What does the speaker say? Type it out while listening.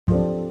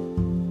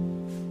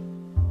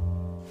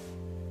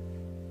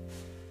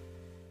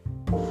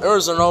There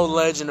was an old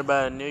legend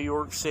about a New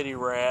York City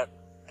rat,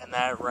 and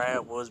that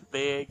rat was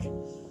big,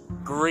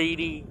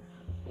 greedy,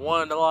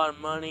 wanted a lot of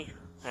money,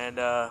 and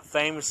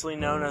famously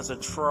known as a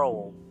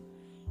troll.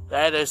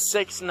 That is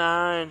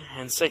 6ix9ine,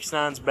 and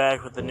 6ix9ine's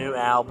back with a new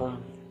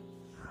album.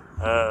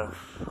 Are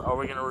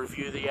we going to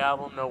review the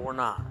album? No, we're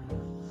not.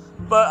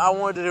 But I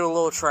wanted to do a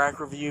little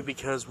track review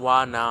because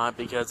why not?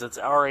 Because it's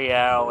already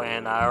out,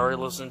 and I already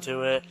listened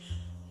to it.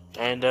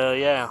 And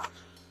yeah.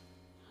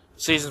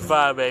 Season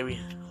 5, baby.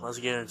 Let's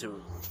get into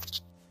it.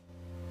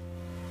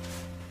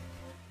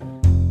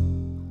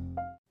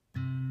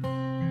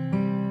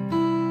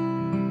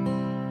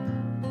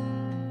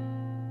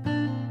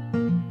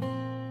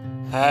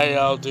 How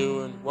y'all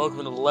doing?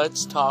 Welcome to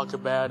Let's Talk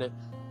About It.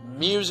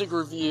 Music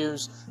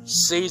Reviews,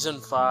 Season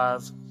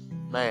 5.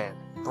 Man,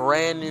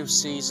 brand new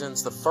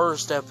seasons. The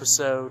first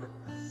episode.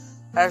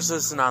 Actually,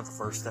 this is not the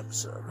first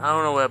episode. I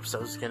don't know what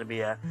episode it's going to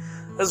be at.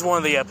 This is one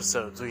of the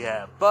episodes we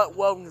have. But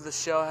welcome to the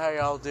show. How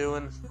y'all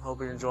doing?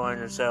 Hope you're enjoying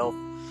yourself.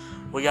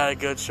 We got a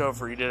good show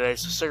for you today,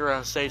 so stick around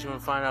and stay tuned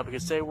and find out,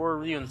 because today we're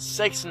reviewing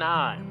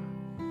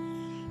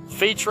 6ix9ine,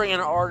 featuring an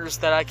artist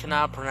that I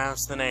cannot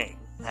pronounce the name.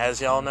 As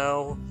y'all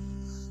know,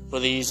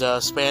 with these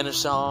Spanish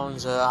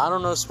songs, I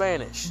don't know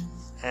Spanish.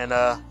 And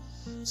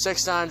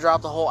 6ix9ine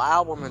dropped the whole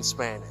album in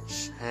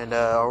Spanish. And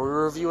are we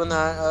reviewing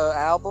that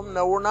album?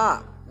 No, we're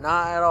not.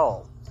 Not at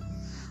all.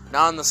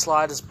 Not in the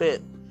slightest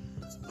bit.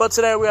 But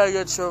today we got a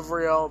good show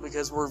for y'all,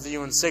 because we're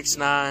reviewing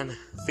 6ix9ine,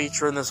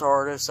 featuring this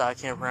artist. I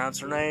can't pronounce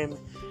her name.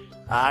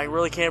 I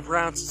really can't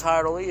pronounce the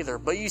title either.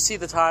 But you see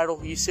the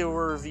title. You see what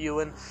we're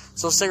reviewing.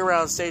 So stick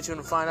around and stay tuned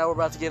and find out. We're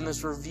about to get in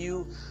this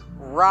review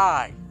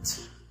right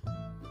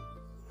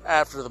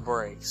after the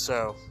break.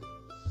 So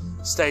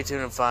stay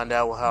tuned and find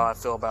out how I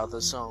feel about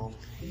this song.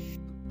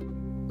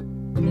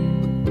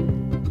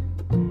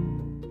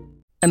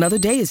 Another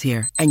day is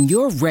here, and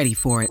you're ready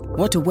for it.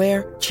 What to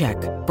wear? Check.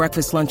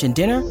 Breakfast, lunch, and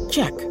dinner?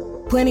 Check.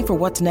 Planning for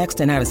what's next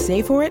and how to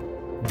save for it?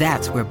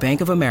 That's where Bank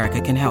of America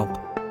can help.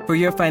 For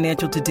your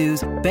financial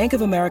to-dos, Bank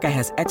of America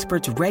has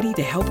experts ready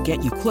to help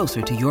get you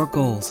closer to your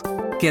goals.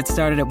 Get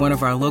started at one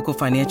of our local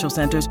financial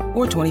centers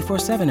or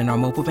 24/7 in our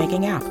mobile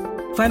banking app.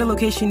 Find a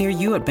location near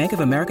you at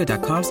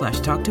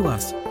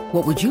bankofamerica.com/talktous.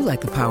 What would you like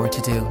the power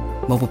to do?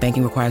 Mobile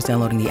banking requires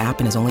downloading the app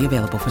and is only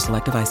available for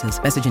select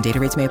devices. Message and data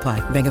rates may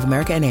apply. Bank of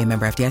America N.A.,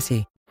 member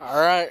FDIC.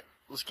 Alright,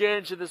 let's get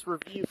into this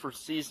review for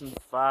Season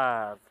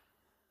 5.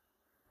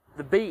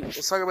 The beat.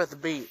 Let's talk about the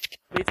beat.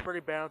 Beat's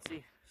pretty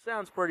bouncy.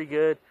 Sounds pretty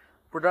good.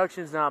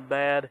 Production's not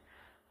bad.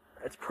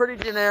 It's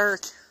pretty generic.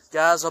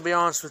 Guys, I'll be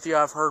honest with you,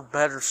 I've heard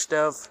better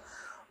stuff.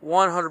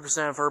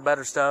 100% I've heard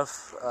better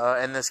stuff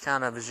in this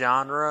kind of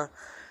genre.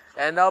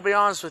 And I'll be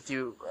honest with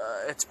you,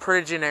 it's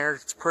pretty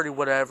generic, it's pretty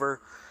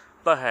whatever.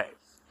 But hey,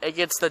 it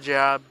gets the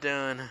job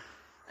done.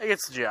 It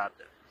gets the job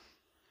done.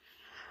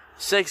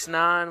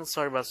 6ix9ine, let's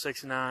talk about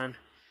 6ix9ine.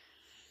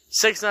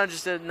 6ix9ine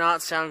just did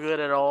not sound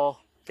good at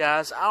all.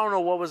 Guys, I don't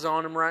know what was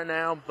on him right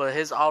now, but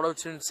his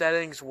auto-tune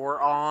settings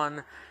were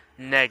on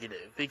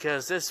negative.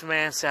 Because this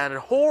man sounded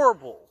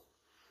horrible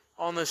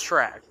on this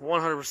track.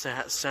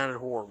 100% sounded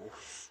horrible.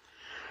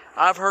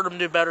 I've heard him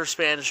do better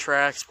Spanish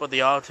tracks, but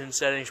the auto-tune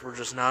settings were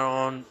just not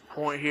on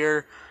point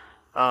here.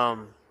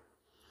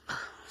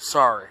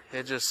 Sorry,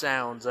 it just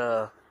sounds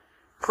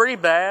pretty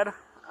bad.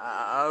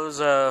 I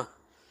was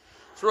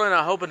really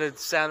not hoping it'd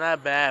sound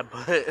that bad,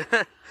 but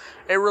it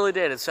really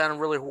did. It sounded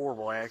really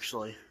horrible,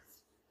 actually.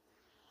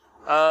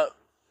 Yailin,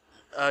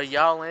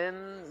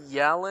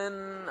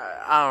 I don't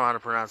know how to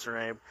pronounce her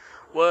name.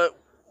 What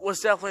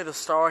was definitely the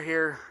star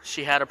here.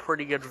 She had a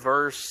pretty good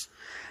verse.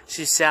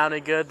 She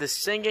sounded good. The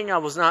singing I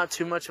was not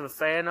too much of a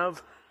fan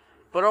of,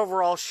 but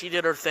overall she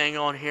did her thing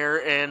on here,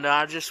 and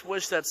I just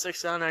wish that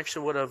 6ix9ine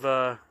actually would have,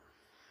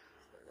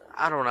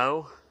 I don't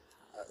know,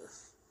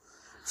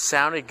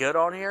 sounded good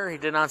on here. He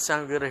did not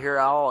sound good here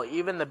at all.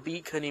 Even the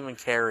beat couldn't even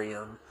carry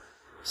him.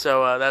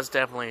 So that's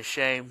definitely a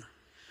shame.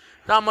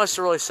 Not much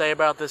to really say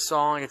about this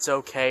song. It's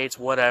okay. It's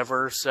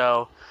whatever.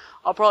 So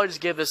I'll probably just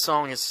give this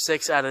song a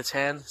 6 out of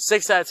 10.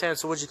 6 out of 10.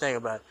 So what'd you think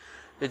about it?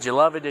 Did you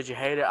love it? Did you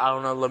hate it? I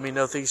don't know. Let me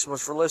know. Thank you so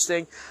much for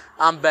listening.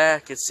 I'm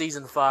back. It's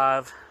Season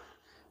 5.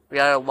 We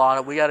got a lot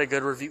of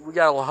good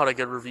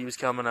reviews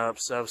coming up.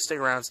 So stick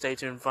around, stay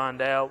tuned, and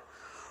find out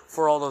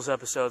for all those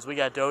episodes. We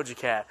got Doja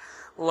Cat,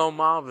 Lil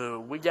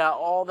Mabu. We got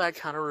all that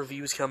kind of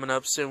reviews coming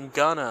up soon.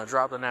 Gunna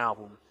dropped an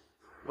album.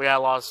 We got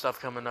a lot of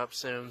stuff coming up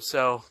soon.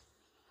 So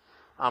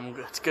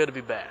it's good to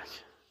be back.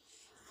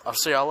 I'll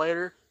see y'all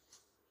later.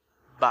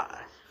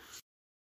 Bye.